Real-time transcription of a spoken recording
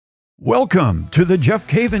Welcome to the Jeff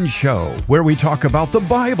Cavins Show, where we talk about the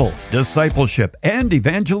Bible, discipleship, and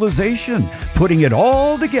evangelization, putting it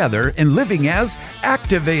all together and living as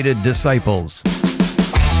activated disciples.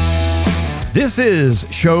 This is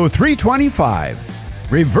Show 325,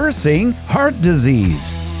 Reversing Heart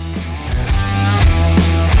Disease.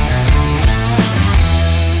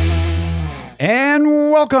 And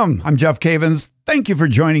welcome. I'm Jeff Cavins. Thank you for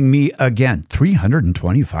joining me again.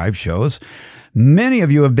 325 shows. Many of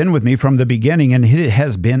you have been with me from the beginning, and it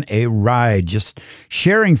has been a ride, just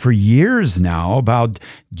sharing for years now about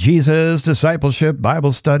Jesus, discipleship,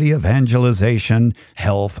 Bible study, evangelization,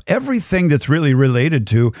 health, everything that's really related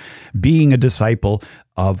to being a disciple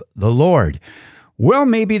of the Lord. Well,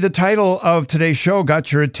 maybe the title of today's show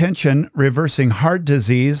got your attention, Reversing Heart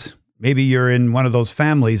Disease. Maybe you're in one of those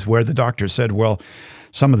families where the doctor said, well,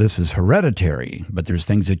 some of this is hereditary, but there's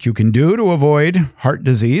things that you can do to avoid heart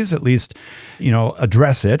disease, at least,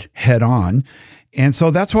 address it head on. And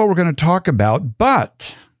so that's what we're going to talk about.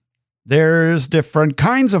 But there's different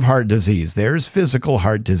kinds of heart disease. There's physical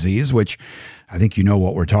heart disease, which I think you know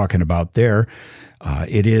what we're talking about there.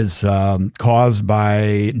 It is caused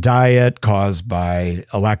by diet, caused by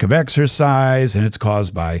a lack of exercise, and it's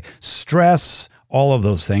caused by stress, all of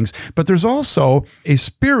those things. But there's also a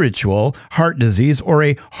spiritual heart disease or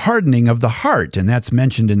a hardening of the heart, and that's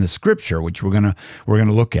mentioned in the scripture, which we're gonna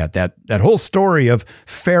look at. That whole story of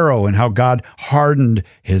Pharaoh and how God hardened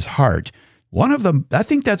his heart. One of them, I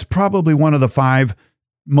think that's probably one of the 5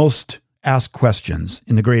 most asked questions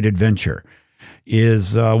in The Great Adventure.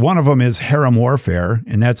 One of them is harem warfare,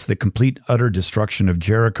 and that's the complete, utter destruction of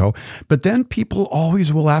Jericho. But then people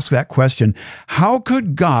always will ask that question, how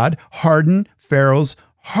could God harden Pharaoh's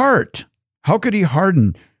heart? How could he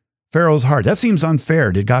harden Pharaoh's heart? That seems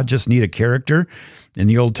unfair. Did God just need a character in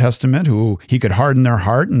the Old Testament who he could harden their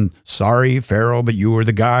heart and, sorry, Pharaoh, but you were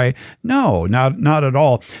the guy? No, not at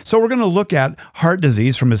all. So we're going to look at heart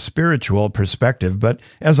disease from a spiritual perspective. But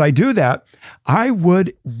as I do that, I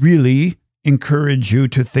would really encourage you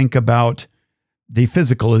to think about the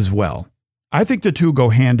physical as well. I think the two go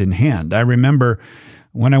hand in hand. I remember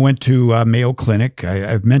when I went to Mayo Clinic,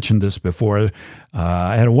 I've mentioned this before,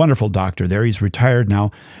 I had a wonderful doctor there. He's retired now.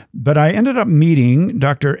 But I ended up meeting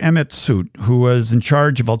Dr. Emmett Soot, who was in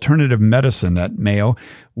charge of alternative medicine at Mayo,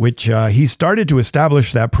 which he started to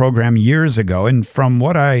establish that program years ago. And from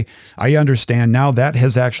what I understand now, that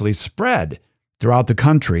has actually spread throughout the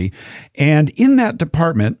country. And in that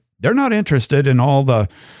department, they're not interested in all the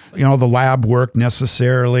lab work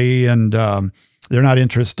necessarily, and they're not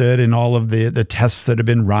interested in all of the tests that have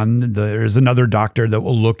been run. There's another doctor that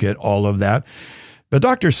will look at all of that. But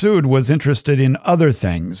Dr. Sood was interested in other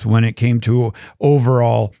things when it came to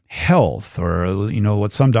overall health, or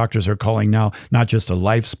what some doctors are calling now not just a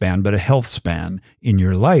lifespan, but a health span in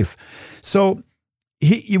your life. So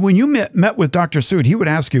when you met with Dr. Sood, he would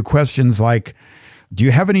ask you questions like, do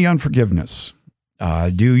you have any unforgiveness?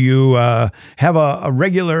 Do you have a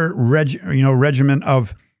regular regimen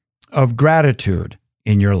of gratitude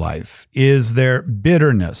in your life? Is there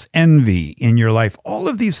bitterness, envy in your life? All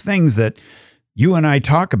of these things that you and I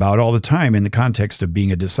talk about all the time in the context of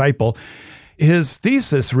being a disciple. His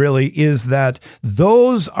thesis really is that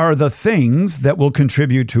those are the things that will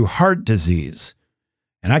contribute to heart disease.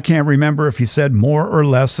 And I can't remember if he said more or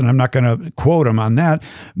less, and I'm not going to quote him on that,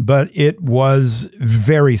 but it was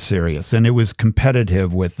very serious, and it was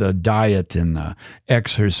competitive with the diet and the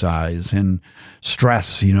exercise and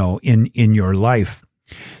stress, in your life.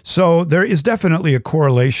 So there is definitely a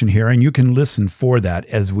correlation here, and you can listen for that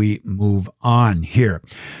as we move on here.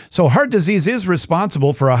 So heart disease is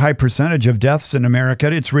responsible for a high percentage of deaths in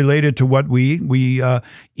America. It's related to what we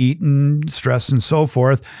eat and stress and so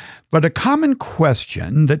forth. But a common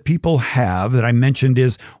question that people have that I mentioned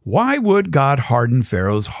is, why would God harden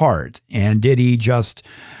Pharaoh's heart? And did he just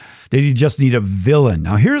need a villain?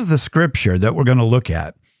 Now, here's the scripture that we're going to look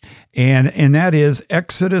at. And that is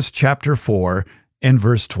Exodus chapter 4 and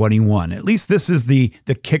verse 21. At least this is the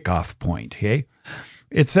kickoff point, okay?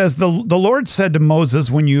 It says, the Lord said to Moses,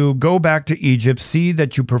 when you go back to Egypt, see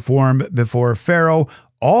that you perform before Pharaoh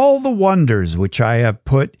all the wonders which I have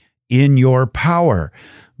put in your power.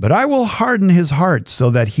 But I will harden his heart so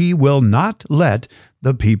that he will not let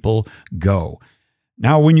the people go.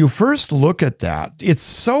 Now, when you first look at that, it's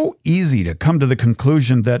so easy to come to the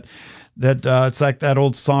conclusion that it's like that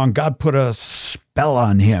old song, God put a spell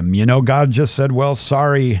on him. God just said, well,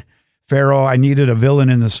 sorry, Pharaoh, I needed a villain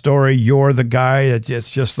in the story. You're the guy. It's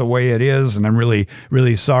just the way it is, and I'm really,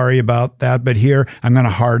 really sorry about that. But here, I'm going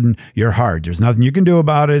to harden your heart. There's nothing you can do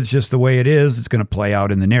about it. It's just the way it is. It's going to play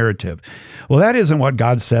out in the narrative. Well, that isn't what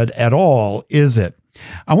God said at all, is it?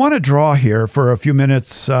 I want to draw here for a few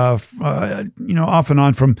minutes, off and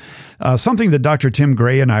on from something that Dr. Tim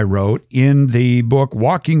Gray and I wrote in the book,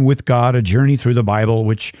 Walking with God, A Journey Through the Bible,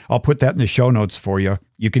 which I'll put that in the show notes for you.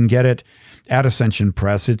 You can get it at Ascension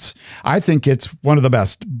Press. I think it's one of the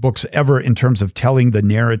best books ever in terms of telling the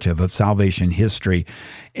narrative of salvation history.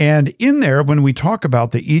 And in there, when we talk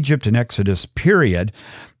about the Egypt and Exodus period,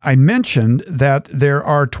 I mentioned that there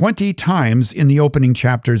are 20 times in the opening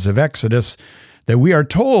chapters of Exodus that we are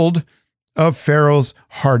told of Pharaoh's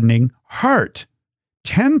hardening heart.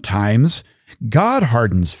 10 times God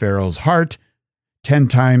hardens Pharaoh's heart. 10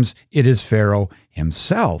 times it is Pharaoh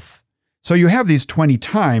himself. So you have these 20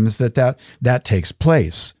 times that takes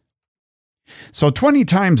place. So 20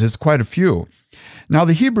 times is quite a few. Now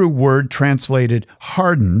the Hebrew word translated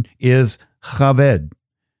harden is chaved.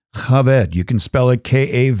 Chaved. You can spell it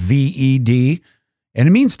Kaved, and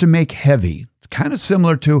it means to make heavy. It's kind of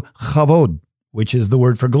similar to chavod, which is the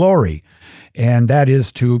word for glory, and that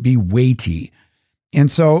is to be weighty.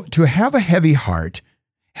 And so to have a heavy heart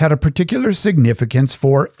had a particular significance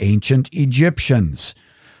for ancient Egyptians.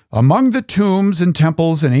 Among the tombs and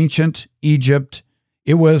temples in ancient Egypt,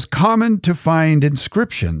 it was common to find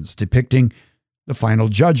inscriptions depicting the final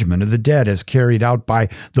judgment of the dead as carried out by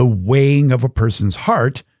the weighing of a person's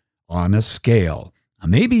heart on a scale. Now,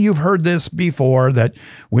 maybe you've heard this before, that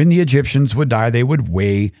when the Egyptians would die, they would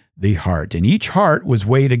weigh the heart, and each heart was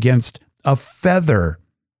weighed against a feather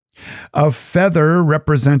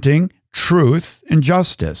representing truth and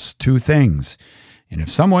justice, two things. And if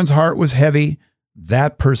someone's heart was heavy,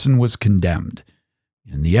 that person was condemned.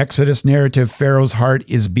 In the Exodus narrative, Pharaoh's heart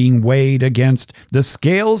is being weighed against the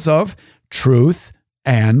scales of truth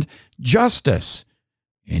and justice.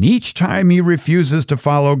 And each time he refuses to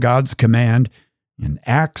follow God's command and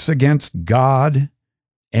acts against God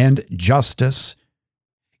and justice,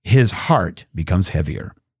 his heart becomes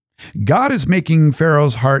heavier. God is making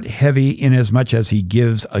Pharaoh's heart heavy inasmuch as he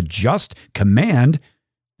gives a just command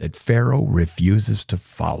that Pharaoh refuses to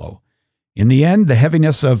follow. In the end, the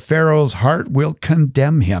heaviness of Pharaoh's heart will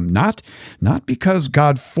condemn him, not because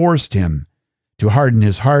God forced him to harden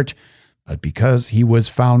his heart, but because he was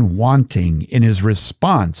found wanting in his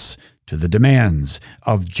response to the demands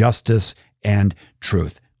of justice and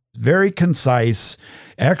truth. Very concise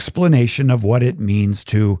explanation of what it means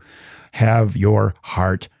to have your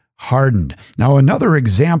heart hardened. Now, another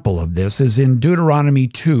example of this is in Deuteronomy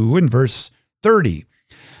 2 in verse 30.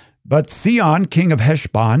 But Sihon, king of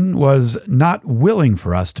Heshbon, was not willing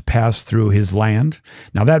for us to pass through his land.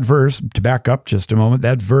 Now that verse, to back up just a moment,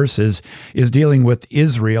 that verse is dealing with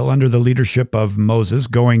Israel under the leadership of Moses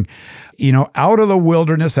going, out of the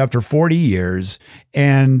wilderness after 40 years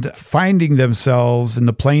and finding themselves in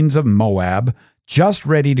the plains of Moab, just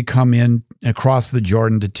ready to come in across the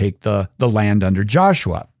Jordan to take the land under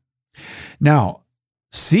Joshua. Now,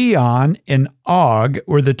 Sihon and Og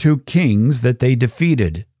were the two kings that they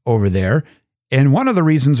defeated over there. And one of the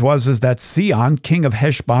reasons is that Sihon, king of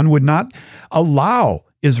Heshbon, would not allow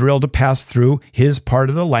Israel to pass through his part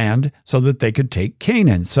of the land so that they could take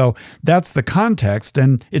Canaan. So that's the context.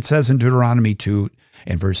 And it says in Deuteronomy 2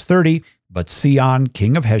 and verse 30, but Sihon,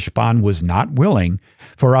 king of Heshbon, was not willing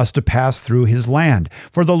for us to pass through his land.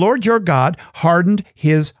 For the Lord your God hardened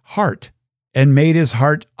his heart and made his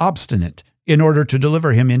heart obstinate in order to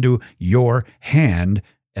deliver him into your hand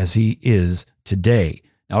as he is today.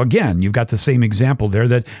 Now, again, you've got the same example there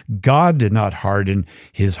that God did not harden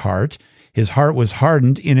his heart. His heart was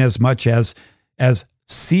hardened inasmuch as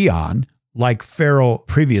Sihon, like Pharaoh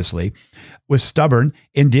previously, was stubborn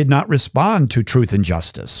and did not respond to truth and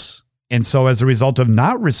justice. And so as a result of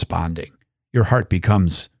not responding, your heart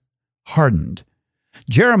becomes hardened.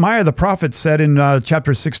 Jeremiah the prophet said in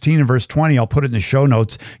chapter 16 and verse 20, I'll put it in the show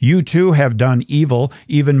notes, you too have done evil,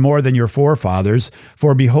 even more than your forefathers.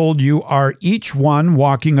 For behold, you are each one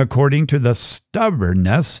walking according to the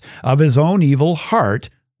stubbornness of his own evil heart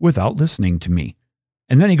without listening to me.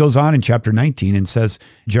 And then he goes on in chapter 19 and says,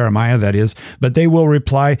 Jeremiah that is, but they will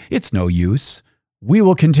reply, it's no use. We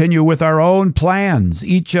will continue with our own plans.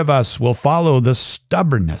 Each of us will follow the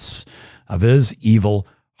stubbornness of his evil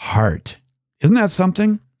heart. Isn't that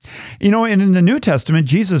something? And in the New Testament,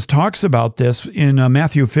 Jesus talks about this in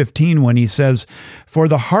Matthew 15 when he says, for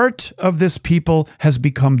the heart of this people has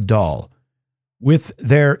become dull. With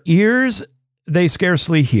their ears, they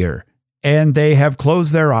scarcely hear, and they have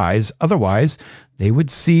closed their eyes. Otherwise, they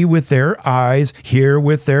would see with their eyes, hear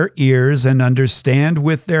with their ears, and understand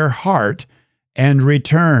with their heart, and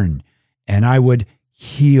return, and I would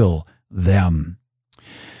heal them.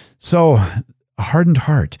 So, A hardened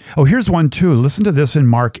heart. Oh, here's one too. Listen to this in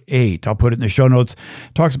Mark 8. I'll put it in the show notes.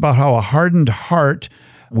 It talks about how a hardened heart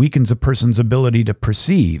weakens a person's ability to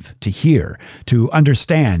perceive, to hear, to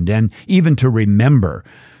understand, and even to remember.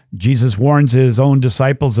 Jesus warns his own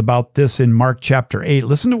disciples about this in Mark chapter 8.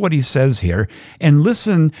 Listen to what he says here, and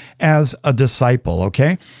listen as a disciple,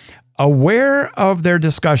 okay? Aware of their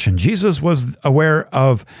discussion. Jesus was aware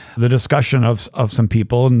of the discussion of some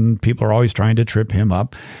people, and people are always trying to trip him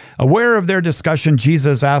up. Aware of their discussion,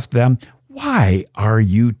 Jesus asked them, "Why are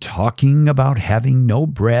you talking about having no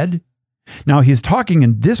bread?" Now, he's talking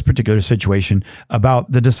in this particular situation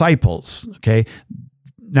about the disciples, okay?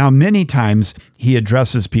 Now, many times he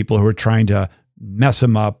addresses people who are trying to mess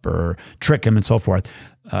him up or trick him and so forth.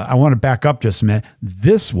 I want to back up just a minute.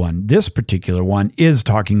 This particular one is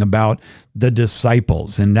talking about the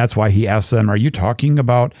disciples. And that's why he asks them, are you talking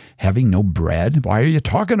about having no bread? Why are you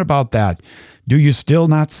talking about that? Do you still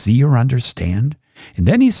not see or understand? And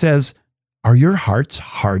then he says, are your hearts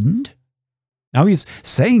hardened? Now he's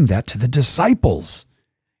saying that to the disciples.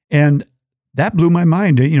 And that blew my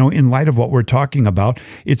mind, in light of what we're talking about.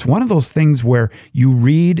 It's one of those things where you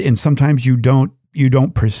read and sometimes you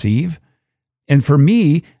don't perceive. And for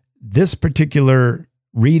me, this particular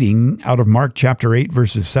reading out of Mark chapter 8,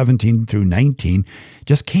 verses 17 through 19,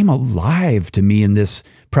 just came alive to me in this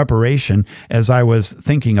preparation as I was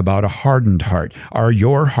thinking about a hardened heart. Are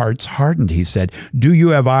your hearts hardened? He said. Do you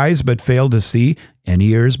have eyes but fail to see, and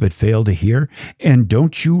ears but fail to hear? And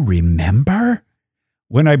don't you remember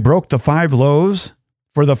when I broke the 5 loaves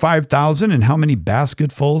for the 5,000, and how many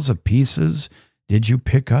basketfuls of pieces did you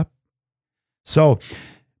pick up? So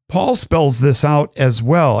Paul spells this out as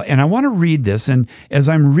well, and I want to read this, and as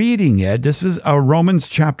I'm reading it, this is Romans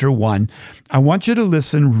chapter 1. I want you to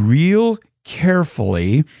listen real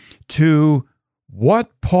carefully to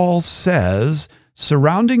what Paul says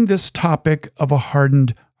surrounding this topic of a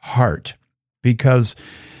hardened heart, because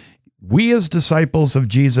we as disciples of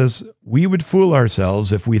Jesus, we would fool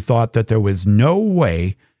ourselves if we thought that there was no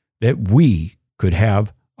way that we could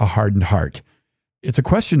have a hardened heart. It's a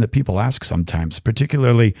question that people ask sometimes,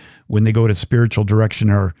 particularly when they go to spiritual direction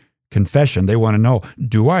or confession. They want to know,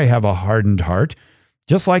 do I have a hardened heart?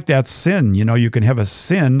 Just like that sin, you can have a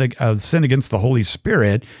sin against the Holy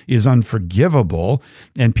Spirit is unforgivable.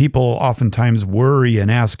 And people oftentimes worry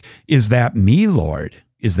and ask, is that me, Lord?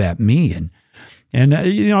 Is that me? And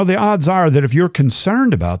the odds are that if you're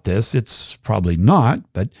concerned about this, it's probably not,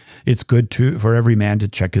 but it's good for every man to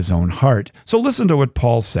check his own heart. So listen to what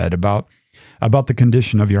Paul said about the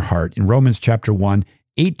condition of your heart. In Romans chapter 1,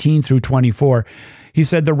 18 through 24, he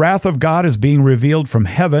said, the wrath of God is being revealed from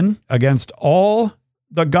heaven against all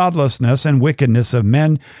the godlessness and wickedness of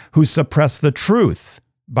men who suppress the truth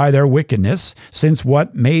by their wickedness, since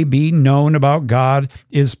what may be known about God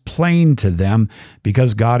is plain to them,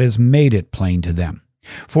 because God has made it plain to them.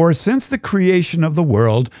 For since the creation of the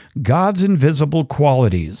world, God's invisible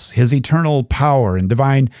qualities, his eternal power and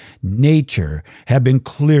divine nature, have been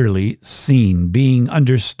clearly seen, being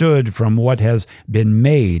understood from what has been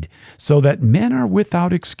made, so that men are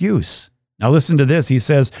without excuse. Now listen to this. He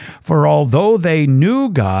says, for although they knew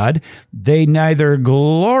God, they neither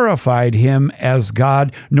glorified him as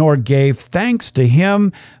God nor gave thanks to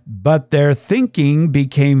him, but their thinking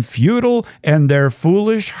became futile and their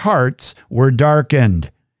foolish hearts were darkened.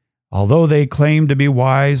 Although they claimed to be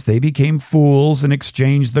wise, they became fools and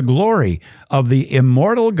exchanged the glory of the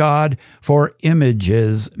immortal God for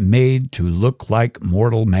images made to look like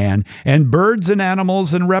mortal man and birds and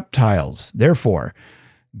animals and reptiles. Therefore,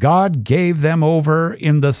 God gave them over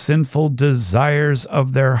in the sinful desires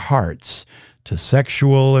of their hearts to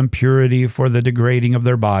sexual impurity for the degrading of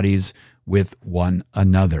their bodies with one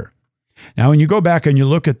another. Now, when you go back and you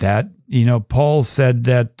look at that, Paul said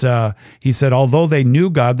that, he said, although they knew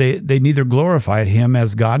God, they neither glorified him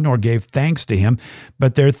as God nor gave thanks to him,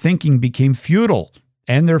 but their thinking became futile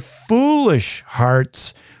and their foolish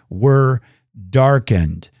hearts were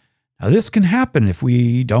darkened. Now, this can happen if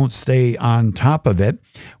we don't stay on top of it.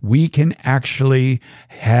 We can actually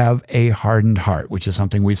have a hardened heart, which is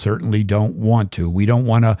something we certainly don't want to. We don't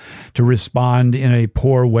want to respond in a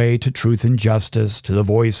poor way to truth and justice, to the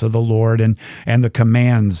voice of the Lord and the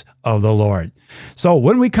commands of the Lord. So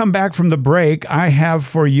when we come back from the break, I have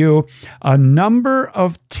for you a number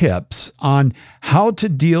of tips on how to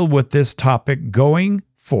deal with this topic going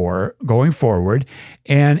forward,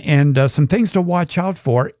 and some things to watch out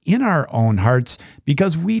for in our own hearts,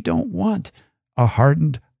 because we don't want a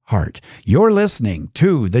hardened heart. You're listening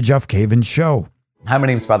to The Jeff Cavins Show. Hi, my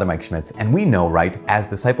name is Father Mike Schmitz, and we know, right, as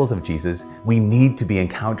disciples of Jesus, we need to be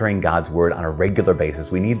encountering God's Word on a regular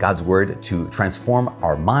basis. We need God's Word to transform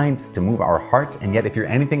our minds, to move our hearts, and yet if you're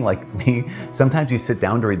anything like me, sometimes you sit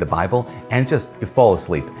down to read the Bible and you fall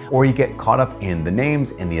asleep, or you get caught up in the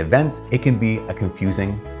names and the events. It can be a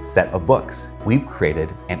confusing set of books. We've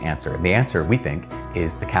created an answer, and the answer, we think,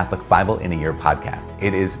 is the Catholic Bible in a Year podcast.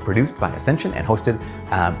 It is produced by Ascension and hosted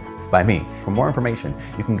by me. For more information,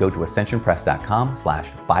 you can go to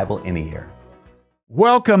ascensionpress.com/Bible in a Year.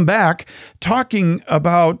 Welcome back. Talking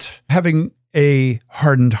about having a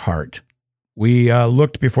hardened heart. We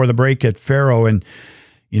looked before the break at Pharaoh, and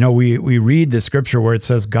we read the scripture where it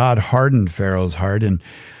says God hardened Pharaoh's heart, and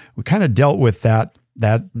we kind of dealt with that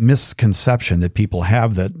misconception that people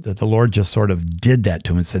have that the Lord just sort of did that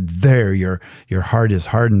to him and said, "There, your heart is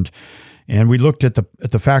hardened." And we looked at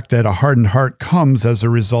the fact that a hardened heart comes as a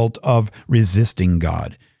result of resisting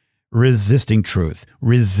God, resisting truth,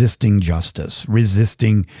 resisting justice,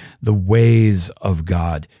 resisting the ways of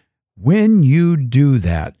God. When you do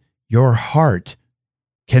that, your heart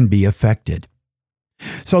can be affected.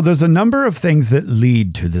 So there's a number of things that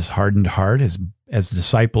lead to this hardened heart as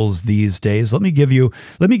disciples these days. Let me give you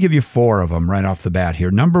 4 of them right off the bat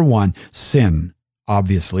here. Number 1, sin,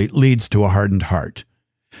 obviously, leads to a hardened heart.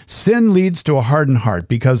 Sin leads to a hardened heart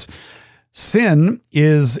because sin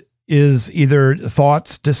is either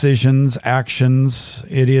thoughts, decisions, actions.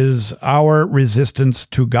 It is our resistance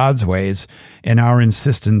to God's ways and our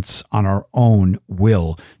insistence on our own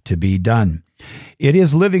will to be done. It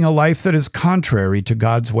is living a life that is contrary to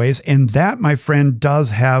God's ways, and that, my friend,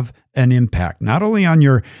 does have an impact, not only on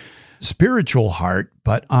your spiritual heart,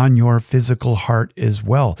 but on your physical heart as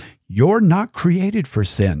well. You're not created for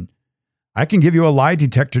sin. I can give you a lie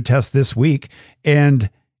detector test this week, and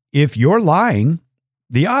if you're lying,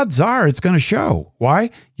 the odds are it's going to show.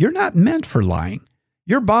 Why? You're not meant for lying.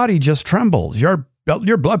 Your body just trembles. Your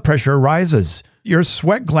blood pressure rises. Your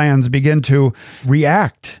sweat glands begin to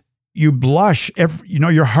react. You blush.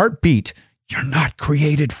 Your heartbeat. You're not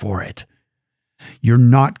created for it. You're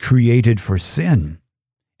not created for sin,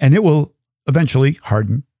 and it will eventually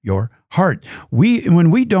harden your heart.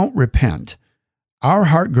 When we don't repent, our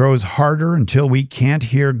heart grows harder until we can't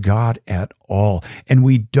hear God at all, and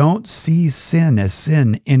we don't see sin as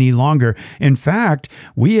sin any longer. In fact,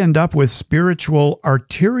 we end up with spiritual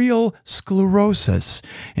arterial sclerosis,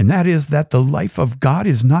 and that is that the life of God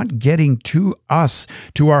is not getting to us,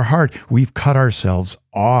 to our heart. We've cut ourselves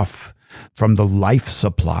off from the life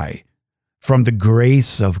supply, from the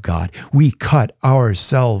grace of God. We cut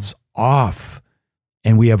ourselves off,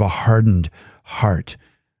 and we have a hardened heart.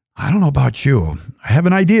 I don't know about you. I have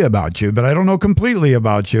an idea about you, but I don't know completely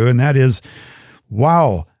about you. And that is,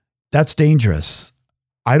 wow, that's dangerous.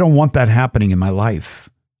 I don't want that happening in my life.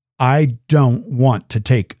 I don't want to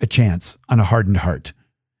take a chance on a hardened heart.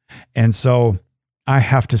 And so I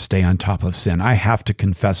have to stay on top of sin. I have to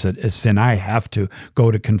confess it as sin. I have to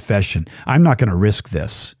go to confession. I'm not going to risk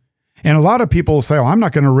this. And a lot of people say, I'm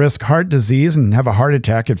not going to risk heart disease and have a heart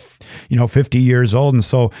attack at 50 years old. And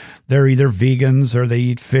so they're either vegans or they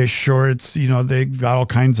eat fish, or they've got all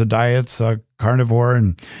kinds of diets, carnivore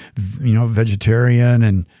and, vegetarian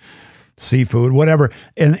and seafood, whatever.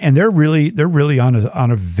 And they're really on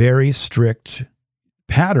a very strict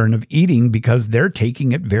pattern of eating because they're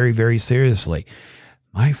taking it very, very seriously.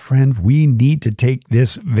 My friend, we need to take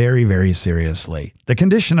this very, very seriously. The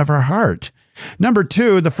condition of our heart. Number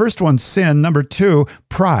 2, the first one's sin. Number 2,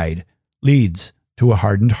 pride leads to a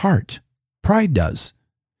hardened heart. Pride does.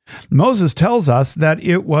 Moses tells us that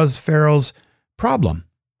it was Pharaoh's problem,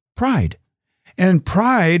 pride. And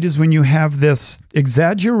pride is when you have this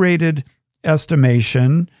exaggerated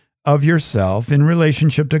estimation of yourself in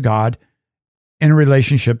relationship to God, in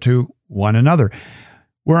relationship to one another.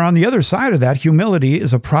 Where on the other side of that, humility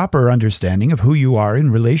is a proper understanding of who you are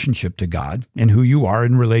in relationship to God and who you are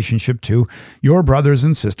in relationship to your brothers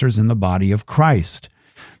and sisters in the body of Christ.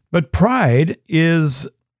 But pride it's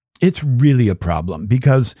really a problem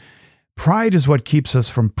because pride is what keeps us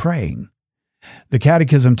from praying. The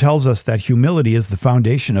Catechism tells us that humility is the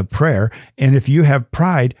foundation of prayer. And if you have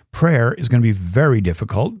pride, prayer is going to be very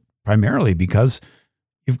difficult, primarily because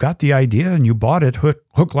you've got the idea and you bought it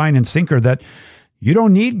hook, line, and sinker that you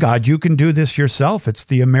don't need God. You can do this yourself. It's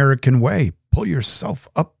the American way. Pull yourself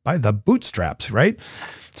up by the bootstraps, right?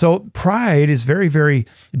 So pride is very, very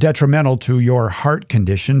detrimental to your heart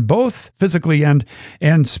condition, both physically and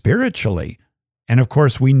spiritually. And of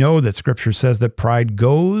course, we know that Scripture says that pride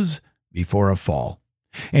goes before a fall.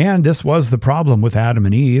 And this was the problem with Adam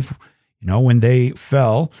and Eve. When they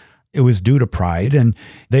fell, it was due to pride, and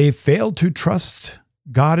they failed to trust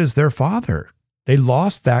God as their father. They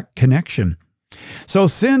lost that connection. So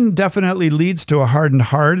sin definitely leads to a hardened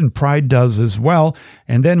heart, and pride does as well.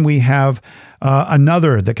 And then we have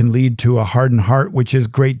another that can lead to a hardened heart, which is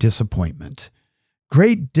great disappointment.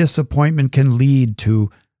 Great disappointment can lead to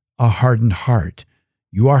a hardened heart.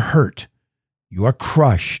 You are hurt. You are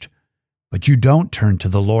crushed, but you don't turn to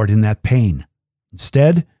the Lord in that pain.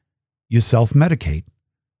 Instead, you self-medicate,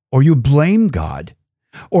 or you blame God,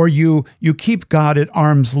 or you keep God at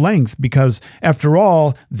arm's length because, after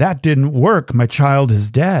all, that didn't work. My child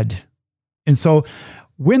is dead. And so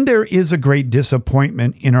when there is a great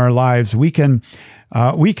disappointment in our lives, we can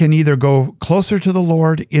either go closer to the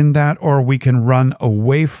Lord in that, or we can run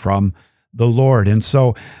away from the Lord. And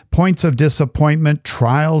so points of disappointment,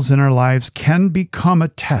 trials in our lives can become a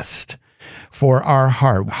test for our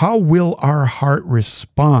heart. How will our heart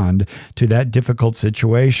respond to that difficult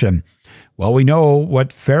situation? Well, we know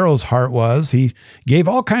what Pharaoh's heart was. He gave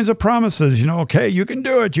all kinds of promises, okay, you can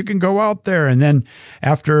do it. You can go out there. And then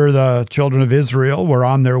after the children of Israel were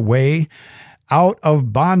on their way out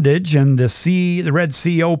of bondage and the Red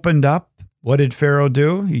Sea opened up, what did Pharaoh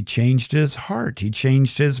do? He changed his heart. He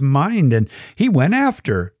changed his mind, and he went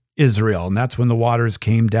after Israel. And that's when the waters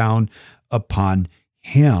came down upon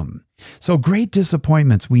him. So great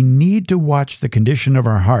disappointments. We need to watch the condition of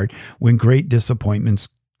our heart when great disappointments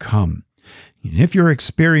come. And if you're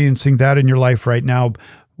experiencing that in your life right now,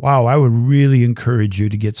 wow, I would really encourage you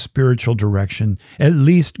to get spiritual direction. At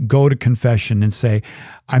least go to confession and say,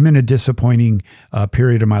 I'm in a disappointing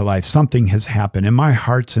period of my life. Something has happened and my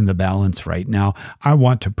heart's in the balance right now. I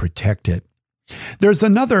want to protect it. There's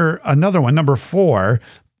another one, number 4,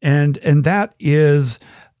 and that is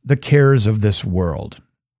the cares of this world.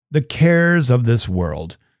 The cares of this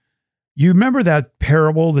world. You remember that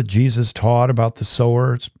parable that Jesus taught about the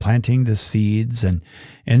sowers planting the seeds, and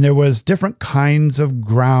there was different kinds of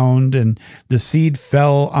ground, and the seed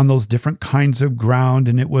fell on those different kinds of ground,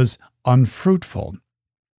 and it was unfruitful.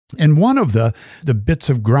 And one of the bits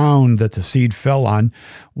of ground that the seed fell on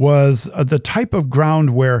was the type of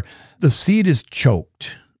ground where the seed is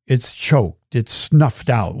choked. It's choked. It's snuffed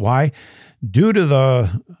out. Why? Due to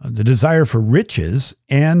the desire for riches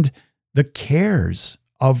and the cares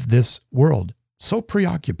of this world so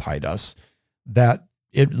preoccupied us that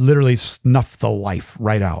it literally snuffed the life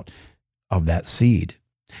right out of that seed.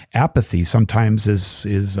 Apathy sometimes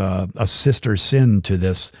is a sister sin to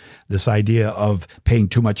this idea of paying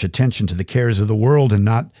too much attention to the cares of the world and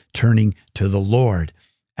not turning to the Lord.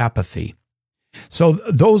 Apathy. So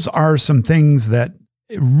those are some things that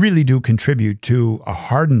really do contribute to a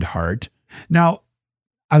hardened heart. Now,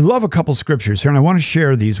 I love a couple scriptures here, and I want to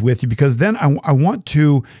share these with you because then I want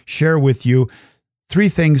to share with you 3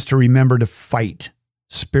 things to remember to fight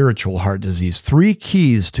spiritual heart disease. 3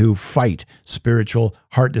 keys to fight spiritual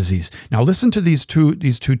heart disease. Now, listen to these two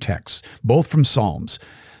texts, both from Psalms.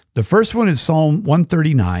 The first one is Psalm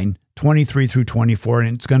 139, 23 through 24,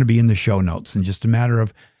 and it's going to be in the show notes in just a matter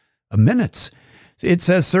of minutes. It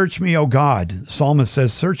says, "Search me, O God." The psalmist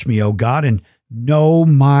says, "Search me, O God, and know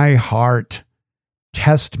my heart.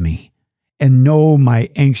 Test me and know my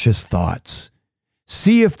anxious thoughts.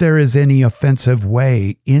 See if there is any offensive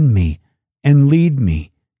way in me, and lead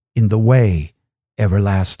me in the way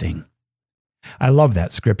everlasting." I love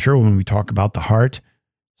that scripture when we talk about the heart.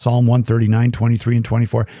 Psalm 139, 23 and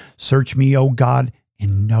 24. "Search me, O God,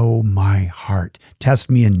 and know my heart. Test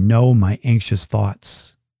me and know my anxious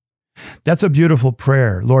thoughts." That's a beautiful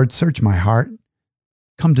prayer. Lord, search my heart.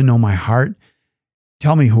 Come to know my heart.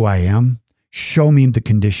 Tell me who I am. Show me the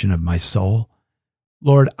condition of my soul.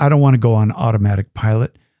 Lord, I don't want to go on automatic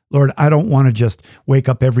pilot. Lord, I don't want to just wake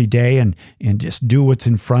up every day and just do what's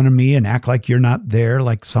in front of me and act like you're not there,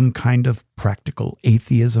 like some kind of practical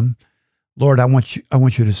atheism. Lord, I want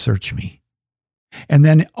you to search me. And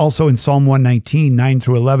then also in Psalm 119, 9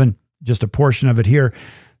 through 11, just a portion of it here,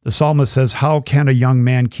 the psalmist says, "How can a young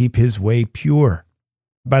man keep his way pure?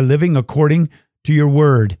 By living according to your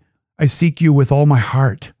word. I seek you with all my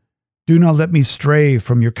heart. Do not let me stray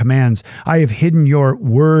from your commands. I have hidden your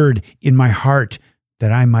word in my heart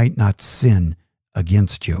that I might not sin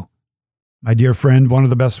against you." My dear friend, one of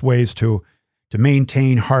the best ways to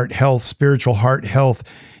maintain heart health, spiritual heart health,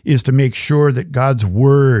 is to make sure that God's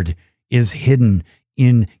word is hidden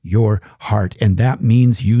in your heart. And that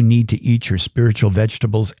means you need to eat your spiritual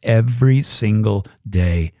vegetables every single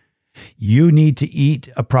day. You need to eat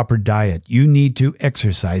a proper diet. You need to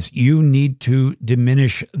exercise. You need to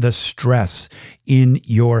diminish the stress in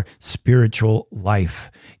your spiritual life,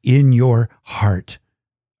 in your heart.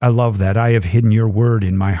 I love that. I have hidden your word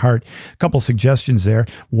in my heart. A couple suggestions there.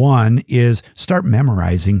 One is start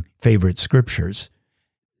memorizing favorite scriptures.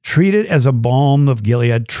 Treat it as a balm of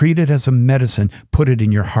Gilead. Treat it as a medicine. Put it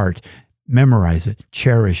in your heart. Memorize it.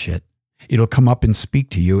 Cherish it. It'll come up and speak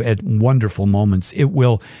to you at wonderful moments. It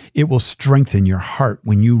will strengthen your heart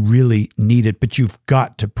when you really need it, but you've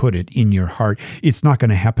got to put it in your heart. It's not going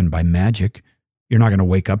to happen by magic. You're not going to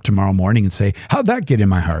wake up tomorrow morning and say, how'd that get in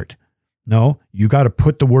my heart? No, you got to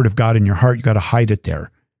put the word of God in your heart. You got to hide it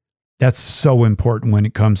there. That's so important when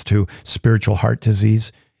it comes to spiritual heart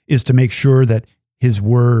disease, is to make sure that his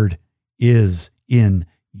word is in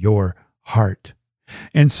your heart.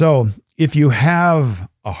 And so if you have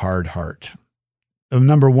a hard heart,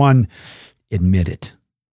 number one, admit it.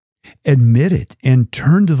 Admit it and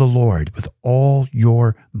turn to the Lord with all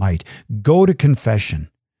your might. Go to confession.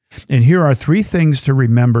 And here are 3 things to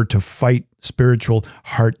remember to fight spiritual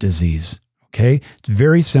heart disease. Okay? It's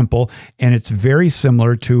very simple, and it's very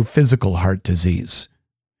similar to physical heart disease.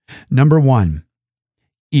 Number 1,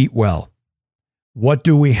 eat well. What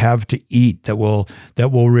do we have to eat that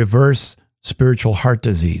will reverse spiritual heart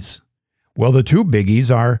disease? Well, the 2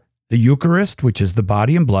 biggies are the Eucharist, which is the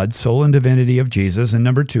body and blood, soul and divinity of Jesus, and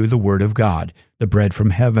number 2, the Word of God, the bread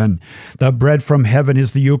from heaven. The bread from heaven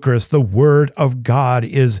is the Eucharist. The Word of God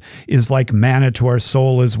is like manna to our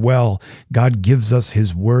soul as well. God gives us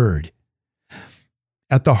His Word.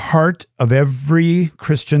 At the heart of every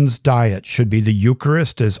Christian's diet should be the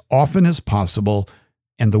Eucharist as often as possible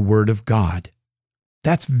and the Word of God.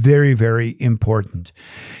 That's very, very important.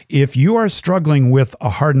 If you are struggling with a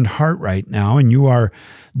hardened heart right now and you are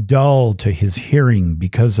dull to His hearing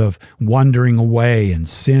because of wandering away and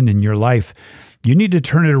sin in your life, you need to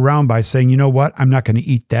turn it around by saying, you know what? I'm not going to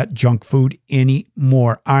eat that junk food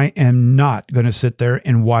anymore. I am not going to sit there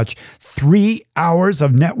and watch 3 hours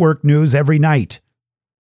of network news every night.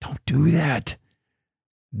 Don't do that.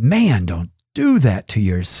 Man, don't do that to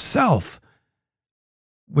yourself.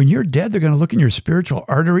 When you're dead, they're going to look in your spiritual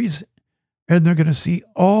arteries and they're going to see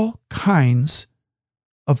all kinds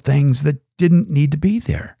of things that didn't need to be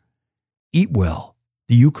there. Eat well,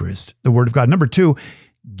 the Eucharist, the Word of God. Number 2,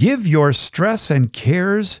 give your stress and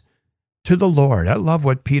cares to the Lord. I love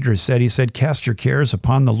what Peter said. He said, cast your cares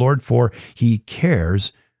upon the Lord, for He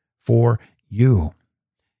cares for you.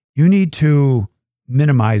 You need to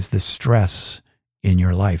minimize the stress in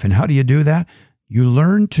your life. And how do you do that? You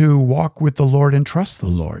learn to walk with the Lord and trust the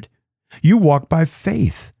Lord. You walk by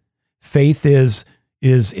faith. Faith is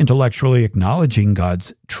intellectually acknowledging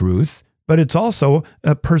God's truth, but it's also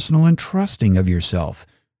a personal entrusting of yourself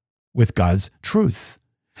with God's truth.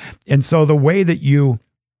 And so the way that you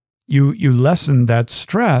lessen that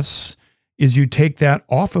stress is you take that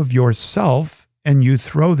off of yourself and you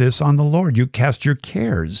throw this on the Lord. You cast your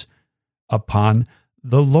cares upon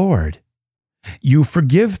the Lord. You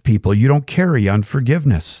forgive people. You don't carry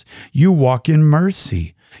unforgiveness. You walk in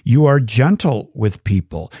mercy. You are gentle with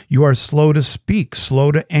people. You are slow to speak,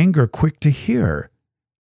 slow to anger, quick to hear.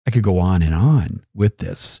 I could go on with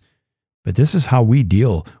this, but this is how we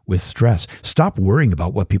deal with stress. Stop worrying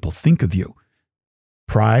about what people think of you.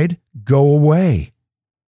 Pride, go away.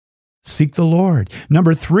 Seek the Lord.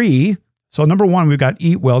 Number 3, so number 1, we've got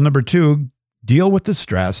eat well. Number 2, deal with the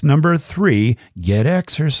stress. Number 3, get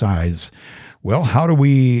exercise. Well, how do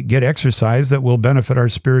we get exercise that will benefit our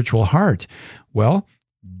spiritual heart? Well,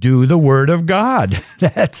 do the Word of God.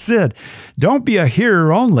 That's it. Don't be a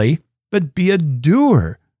hearer only, but be a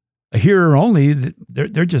doer. A hearer only,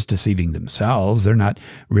 they're just deceiving themselves. They're not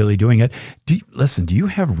really doing it. Listen, do you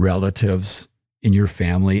have relatives in your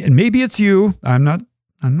family? And maybe it's you. I'm not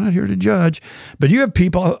here to judge, but you have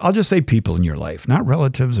people, I'll just say people in your life, not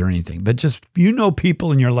relatives or anything, but just,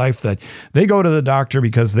 people in your life that they go to the doctor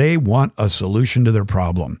because they want a solution to their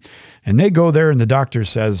problem. And they go there and the doctor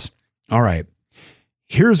says, all right,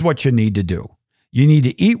 here's what you need to do. You need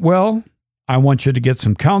to eat well. I want you to get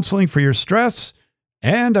some counseling for your stress.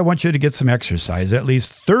 And I want you to get some exercise, at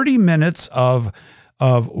least 30 minutes of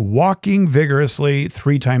walking vigorously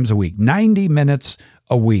 3 times a week, 90 minutes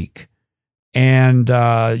a week. And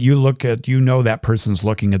that person's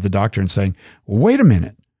looking at the doctor and saying, wait a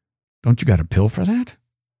minute, don't you got a pill for that?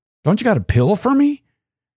 Don't you got a pill for me?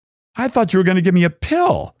 I thought you were going to give me a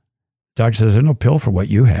pill. Doctor says, there's no pill for what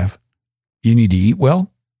you have. You need to eat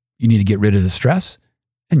well, you need to get rid of the stress,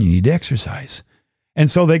 and you need to exercise. And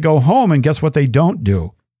so they go home, and guess what they don't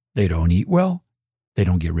do? They don't eat well, they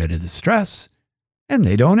don't get rid of the stress, and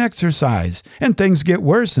they don't exercise. And things get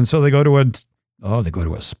worse, and so they go to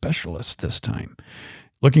a specialist this time,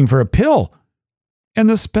 looking for a pill. And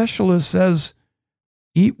the specialist says,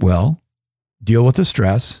 eat well, deal with the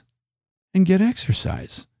stress, and get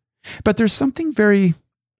exercise. But there's something very,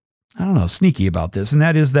 sneaky about this, and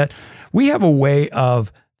that is that we have a way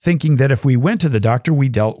of thinking that if we went to the doctor, we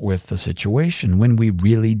dealt with the situation when we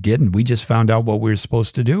really didn't. We just found out what we were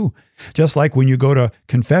supposed to do. Just like when you go to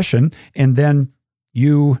confession and then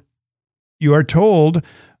you are told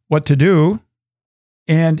what to do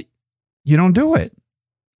and you don't do it.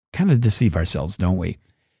 Kind of deceive ourselves, don't we?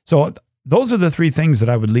 So those are the three things that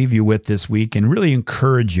I would leave you with this week and really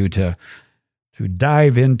encourage you to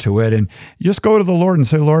dive into it and just go to the Lord and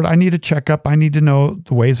say, Lord, I need a checkup. I need to know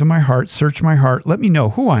the ways of my heart. Search my heart. Let me know,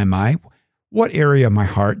 who am I? What area of my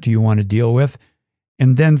heart do you want to deal with?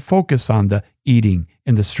 And then focus on the eating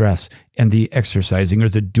and the stress and the exercising or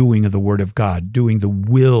the doing of the Word of God, doing the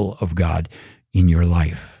will of God in your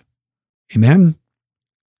life. Amen.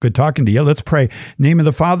 Good talking to you. Let's pray. In the name of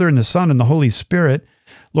the Father and the Son and the Holy Spirit.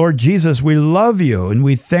 Lord Jesus, we love you and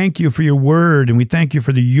we thank you for your word and we thank you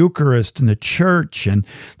for the Eucharist and the church and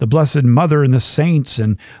the Blessed Mother and the saints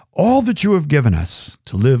and all that you have given us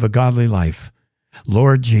to live a godly life.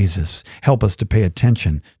 Lord Jesus, help us to pay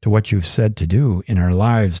attention to what you've said to do in our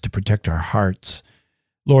lives to protect our hearts.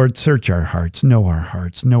 Lord, search our hearts, know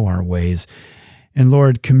our ways. And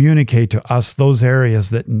Lord, communicate to us those areas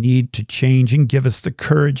that need to change and give us the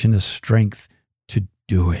courage and the strength to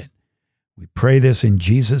do it. We pray this in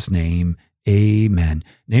Jesus' name. Amen.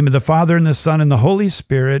 Name of the Father and the Son and the Holy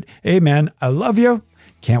Spirit. Amen. I love you.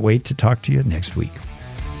 Can't wait to talk to you next week.